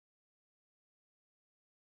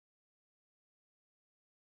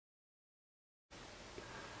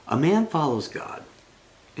A man follows God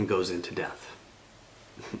and goes into death.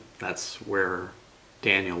 That's where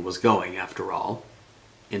Daniel was going, after all,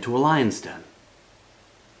 into a lion's den,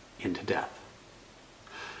 into death.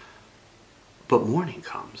 But morning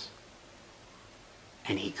comes,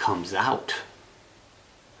 and he comes out.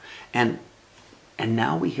 And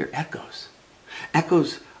now we hear echoes.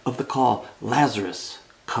 Echoes of the call, Lazarus,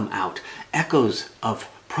 come out. Echoes of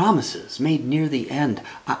promises made near the end.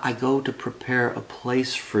 I go to prepare a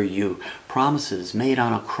place for you. Promises made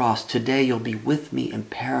on a cross. Today you'll be with me in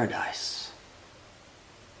paradise.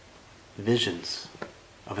 Visions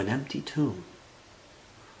of an empty tomb.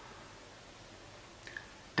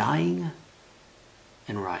 Dying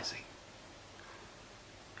and rising.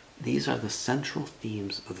 These are the central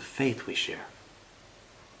themes of the faith we share.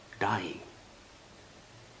 Dying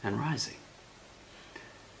and rising.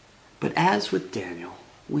 But as with Daniel,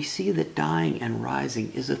 we see that dying and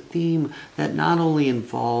rising is a theme that not only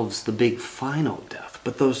involves the big final death,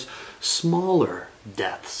 but those smaller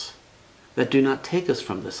deaths that do not take us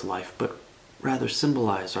from this life, but rather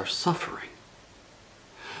symbolize our suffering.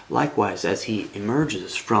 Likewise, as he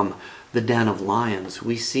emerges from the den of lions,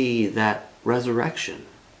 we see that resurrection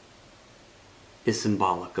is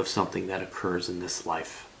symbolic of something that occurs in this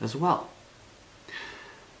life as well.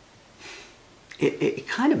 It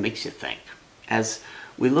kind of makes you think, as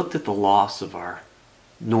we looked at the loss of our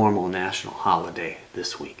normal national holiday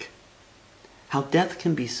this week, how death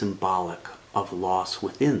can be symbolic of loss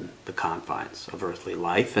within the confines of earthly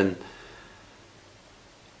life, and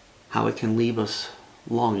how it can leave us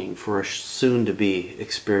longing for a soon-to-be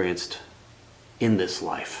experienced in this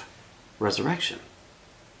life resurrection.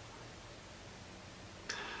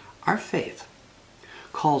 Our faith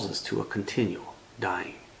calls us to a continual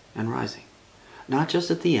dying and rising, not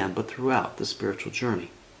just at the end, but throughout the spiritual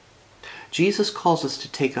journey. Jesus calls us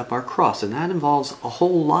to take up our cross, and that involves a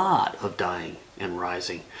whole lot of dying and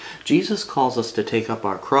rising. Jesus calls us to take up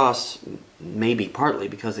our cross, maybe partly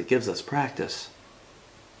because it gives us practice.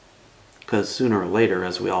 Because sooner or later,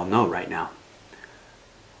 as we all know right now,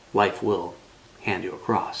 life will hand you a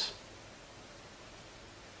cross.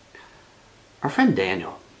 Our friend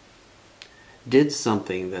Daniel did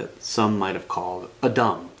something that some might have called a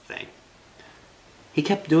dumb thing. He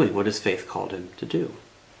kept doing what his faith called him to do.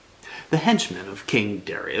 The henchmen of King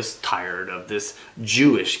Darius, tired of this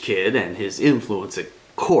Jewish kid and his influence at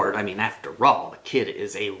court, I mean, after all, the kid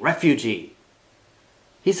is a refugee.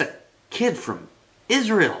 He's a kid from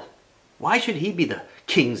Israel. Why should he be the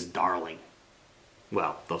king's darling?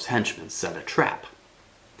 Well, those henchmen set a trap.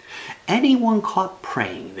 Anyone caught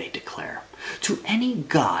praying, they declare, to any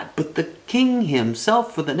god but the king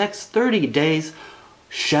himself for the next 30 days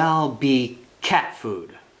shall be cat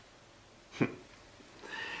food.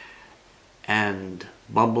 And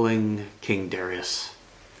bumbling King Darius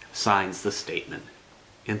signs the statement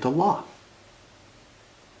into law.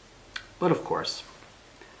 But of course,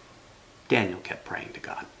 Daniel kept praying to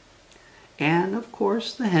God. And of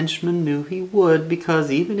course the henchman knew he would,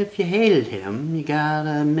 because even if you hated him, you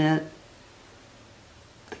gotta admit,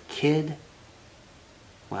 the kid,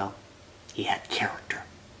 well, he had character.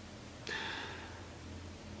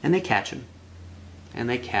 And they catch him. And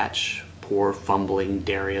they catch poor fumbling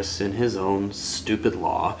Darius in his own stupid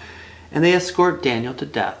law. And they escort Daniel to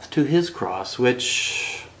death, to his cross,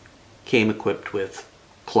 which came equipped with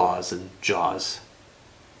claws and jaws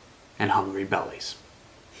and hungry bellies.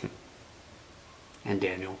 And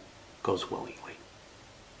Daniel goes willingly.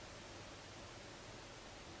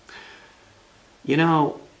 You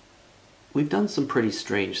know, we've done some pretty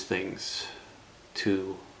strange things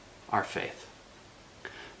to our faith.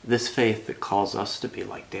 This faith that calls us to be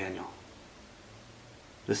like Daniel.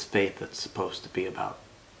 This faith that's supposed to be about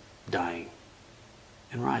dying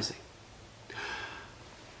and rising.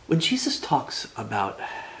 When Jesus talks about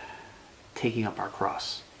taking up our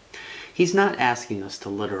cross, he's not asking us to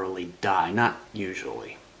literally die, not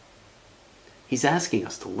usually. He's asking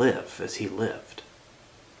us to live as he lived,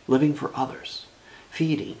 living for others,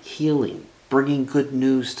 feeding, healing, bringing good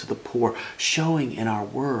news to the poor, showing in our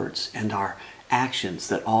words and our actions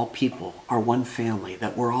that all people are one family,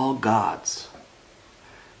 that we're all God's.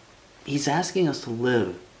 He's asking us to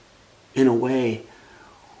live in a way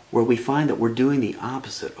where we find that we're doing the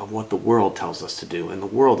opposite of what the world tells us to do. And the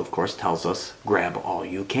world, of course, tells us, grab all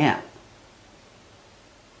you can.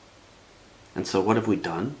 And so what have we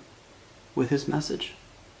done with his message?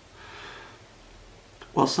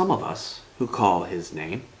 Well, some of us who call his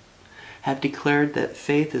name have declared that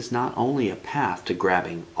faith is not only a path to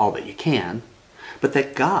grabbing all that you can, but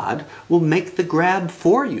that God will make the grab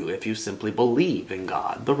for you if you simply believe in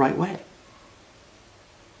God the right way.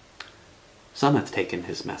 Some have taken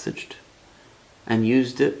his message and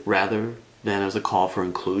used it rather than as a call for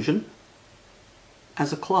inclusion,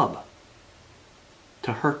 as a club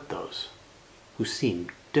to hurt those who seem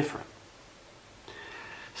different.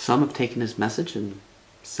 Some have taken his message and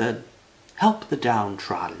said, help the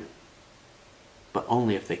downtrodden, but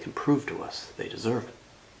only if they can prove to us they deserve it.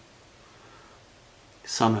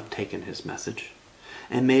 Some have taken his message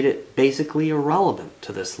and made it basically irrelevant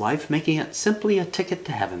to this life, making it simply a ticket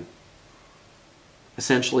to heaven.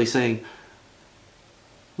 Essentially saying,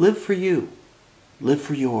 live for you, live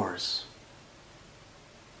for yours.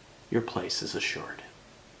 Your place is assured.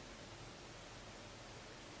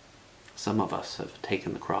 Some of us have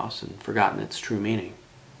taken the cross and forgotten its true meaning,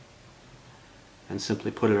 and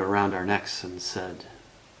simply put it around our necks and said,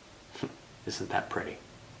 isn't that pretty?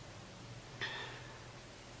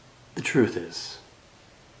 The truth is,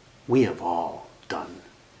 we have all done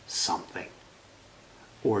something,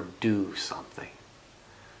 or do something,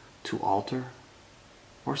 to alter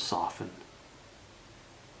or soften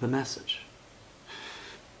the message.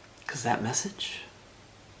 Because that message,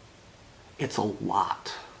 it's a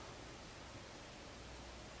lot.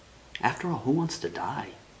 After all, who wants to die?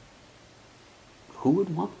 Who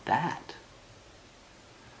would want that?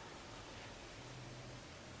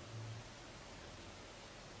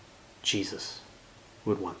 Jesus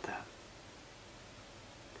would want that.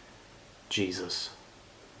 Jesus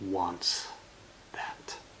wants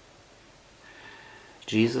that.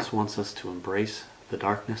 Jesus wants us to embrace the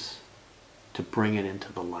darkness, to bring it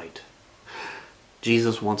into the light.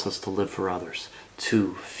 Jesus wants us to live for others,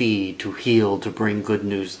 to feed, to heal, to bring good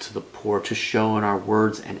news to the poor, to show in our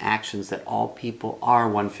words and actions that all people are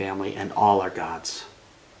one family and all are God's.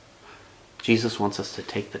 Jesus wants us to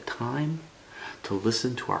take the time to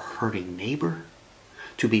listen to our hurting neighbor,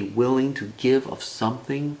 to be willing to give of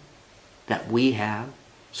something that we have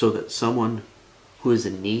so that someone who is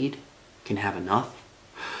in need can have enough,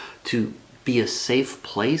 to be a safe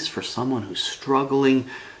place for someone who's struggling,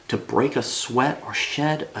 to break a sweat or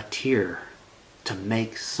shed a tear to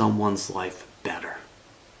make someone's life better.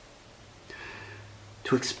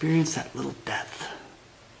 To experience that little depth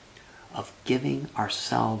of giving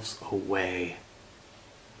ourselves away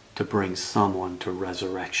to bring someone to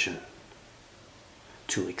resurrection,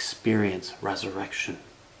 to experience resurrection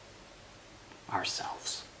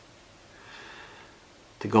ourselves.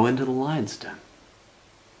 To go into the lion's den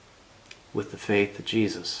with the faith that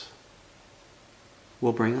Jesus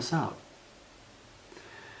will bring us out.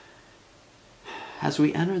 As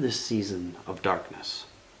we enter this season of darkness,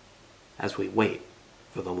 as we wait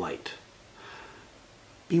for the light,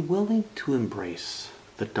 be willing to embrace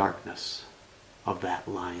the darkness of that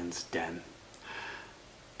lion's den.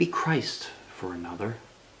 Be Christ for another,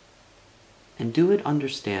 and do it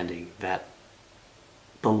understanding that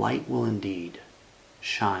the light will indeed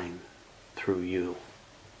shine through you.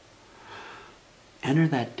 Enter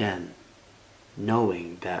that den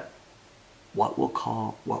knowing that what will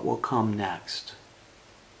come next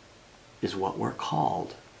is what we're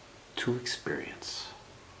called to experience.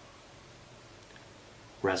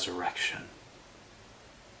 Resurrection.